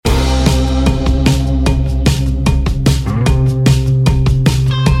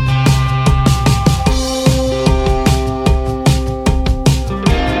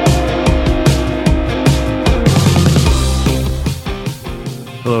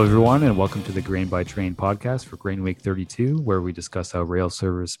Hello, everyone, and welcome to the Grain by Train podcast for Grain Week 32, where we discuss how rail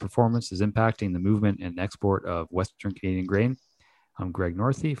service performance is impacting the movement and export of Western Canadian grain. I'm Greg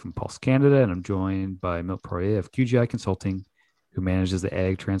Northey from Pulse Canada, and I'm joined by Milt Poirier of QGI Consulting, who manages the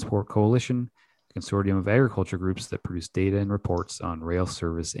Ag Transport Coalition, a consortium of agriculture groups that produce data and reports on rail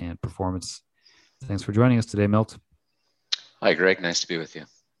service and performance. Thanks for joining us today, Milt. Hi, Greg. Nice to be with you.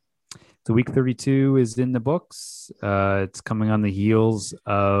 So week 32 is in the books. It's coming on the heels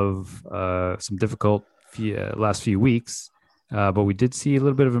of some difficult last few weeks, but we did see a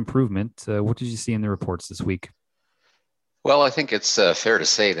little bit of improvement. What did you see in the reports this week? Well, I think it's fair to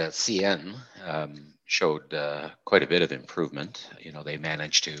say that CN showed quite a bit of improvement. You know, they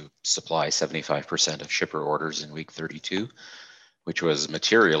managed to supply 75% of shipper orders in week 32, which was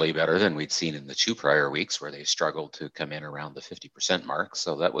materially better than we'd seen in the two prior weeks where they struggled to come in around the 50% mark.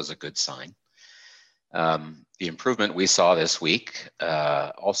 So that was a good sign. The improvement we saw this week,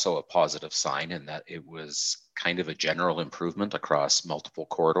 also a positive sign in that it was kind of a general improvement across multiple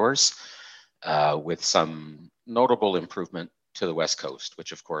corridors, with some notable improvement to the West Coast,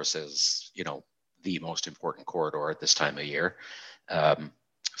 which of course is, you know, the most important corridor at this time of year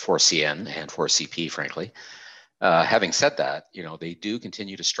for CN and for CP, frankly. Having said that, you know, they do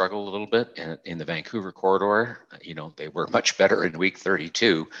continue to struggle a little bit in the Vancouver corridor. You know, they were much better in week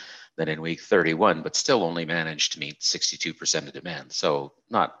 32 than in week 31, but still only managed to meet 62% of demand. So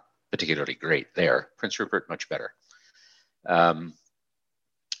not particularly great there. Prince Rupert, much better. And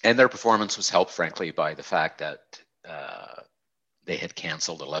their performance was helped, frankly, by the fact that they had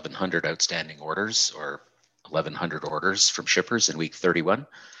canceled 1,100 outstanding orders or 1,100 orders from shippers in week 31,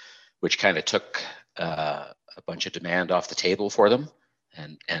 which kind of took a bunch of demand off the table for them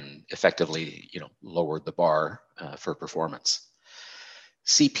and effectively, you know, lowered the bar for performance.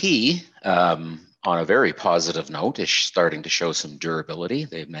 CP, on a very positive note, is starting to show some durability.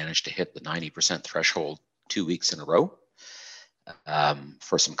 They've managed to hit the 90% threshold 2 weeks in a row.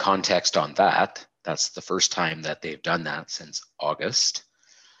 For some context on that, that's the first time that they've done that since August.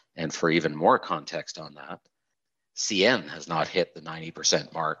 And for even more context on that, CN has not hit the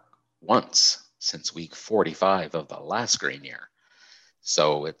 90% mark once since week 45 of the last grain year.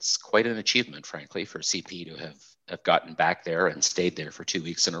 So it's quite an achievement, frankly, for CP to have gotten back there and stayed there for 2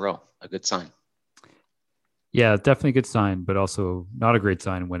 weeks in a row. A good sign. Yeah, definitely a good sign, but also not a great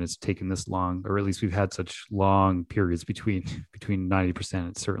sign when it's taken this long, or at least we've had such long periods between 90%.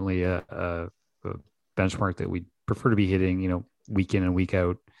 It's certainly a benchmark that we prefer to be hitting, you know, week in and week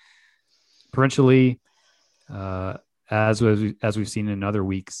out. Provincially, as we've seen in other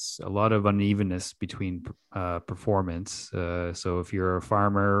weeks, a lot of unevenness between performance. So if you're a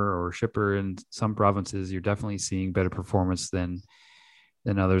farmer or a shipper in some provinces, you're definitely seeing better performance than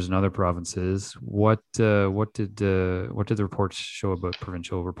others in other provinces. What did the reports show about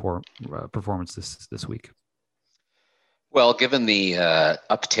provincial performance this week? Well, given the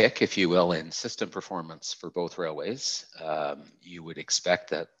uptick, if you will, in system performance for both railways, you would expect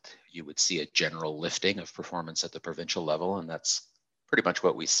that you would see a general lifting of performance at the provincial level, and that's pretty much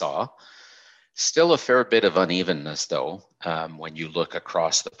what we saw. Still a fair bit of unevenness, though, when you look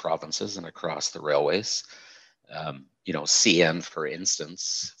across the provinces and across the railways. You know, CN, for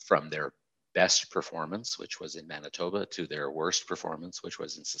instance, from their best performance, which was in Manitoba, to their worst performance, which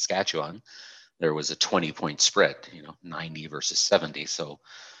was in Saskatchewan, there was a 20-point spread, you know, 90 versus 70. So,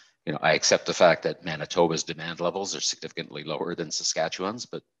 you know, I accept the fact that Manitoba's demand levels are significantly lower than Saskatchewan's,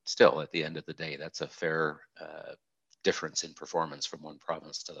 but still, at the end of the day, that's a fair difference in performance from one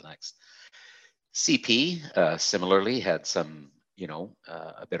province to the next. CP similarly had some, you know,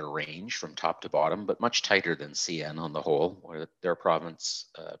 a bit of range from top to bottom, but much tighter than CN on the whole, where their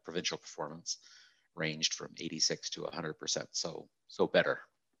provincial performance ranged from 86 to 100%. So better.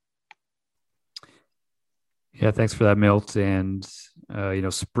 Yeah, thanks for that, Milt. And, you know,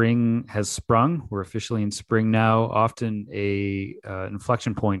 spring has sprung. We're officially in spring now, often a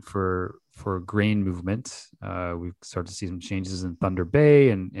inflection point for grain movement. We've started to see some changes in Thunder Bay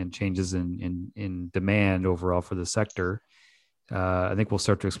and changes in demand overall for the sector. I think we'll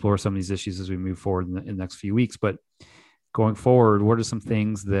start to explore some of these issues as we move forward in the next few weeks. But going forward, what are some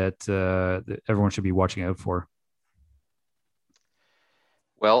things that everyone should be watching out for?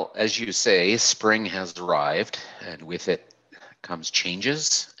 Well, as you say, spring has arrived, and with it comes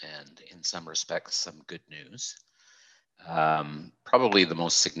changes, and in some respects, some good news. Probably the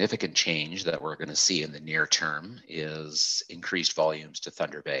most significant change that we're going to see in the near term is increased volumes to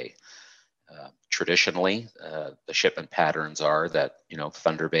Thunder Bay. Traditionally, the shipment patterns are that, you know,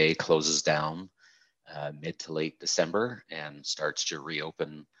 Thunder Bay closes down mid to late December and starts to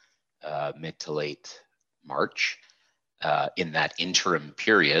reopen mid to late March. In that interim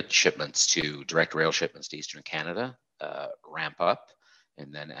period, direct rail shipments to Eastern Canada ramp up.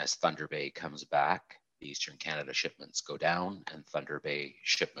 And then as Thunder Bay comes back, the Eastern Canada shipments go down and Thunder Bay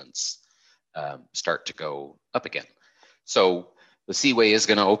shipments start to go up again. So the Seaway is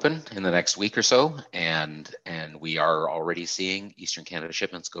going to open in the next week or so, and we are already seeing Eastern Canada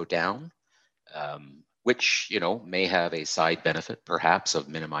shipments go down, which may have a side benefit, perhaps, of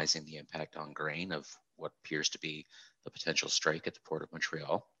minimizing the impact on grain of what appears to be the potential strike at the Port of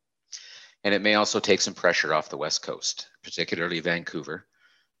Montreal. And it may also take some pressure off the West Coast, particularly Vancouver,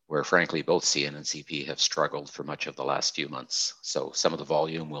 where frankly both CN and CP have struggled for much of the last few months. So some of the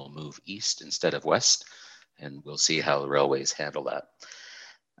volume will move east instead of west, and we'll see how the railways handle that.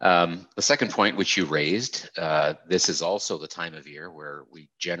 The second point which you raised, this is also the time of year where we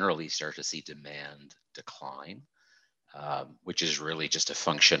generally start to see demand decline, which is really just a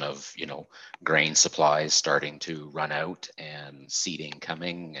function of, grain supplies starting to run out and seeding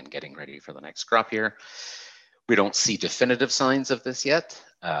coming and getting ready for the next crop year. We don't see definitive signs of this yet.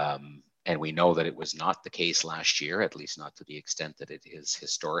 And we know that it was not the case last year, at least not to the extent that it is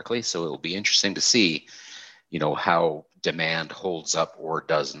historically. So it will be interesting to see, how demand holds up or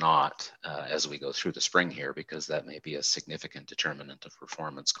does not as we go through the spring here, because that may be a significant determinant of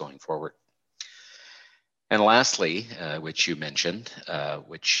performance going forward. And lastly, which you mentioned,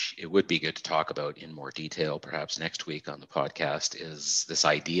 which it would be good to talk about in more detail, perhaps next week on the podcast, is this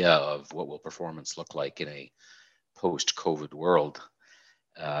idea of what will performance look like in a post-COVID world.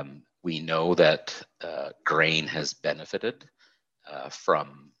 We know that grain has benefited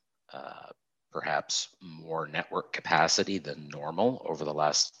from perhaps more network capacity than normal over the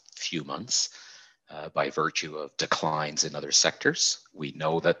last few months by virtue of declines in other sectors. We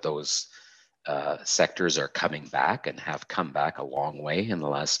know that those sectors are coming back and have come back a long way in the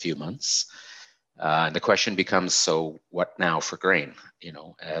last few months. And the question becomes, so what now for grain?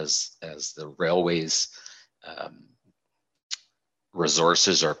 As the railways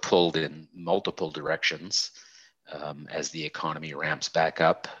resources are pulled in multiple directions, as the economy ramps back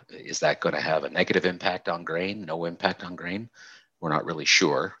up, is that going to have a negative impact on grain? No impact on grain? We're not really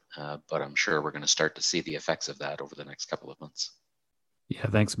sure, but I'm sure we're going to start to see the effects of that over the next couple of months. Yeah,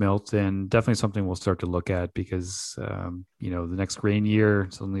 thanks, Milt. And definitely something we'll start to look at because, the next grain year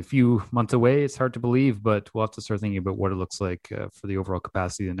is only a few months away. It's hard to believe, but we'll have to start thinking about what it looks like for the overall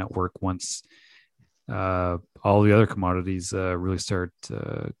capacity of the network once all the other commodities really start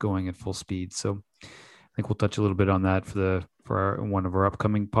going at full speed. So I think we'll touch a little bit on that for one of our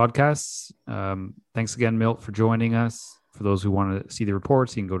upcoming podcasts. Thanks again, Milt, for joining us. For those who want to see the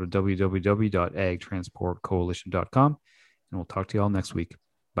reports, you can go to www.agtransportcoalition.com. And we'll talk to you all next week.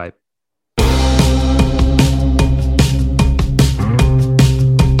 Bye.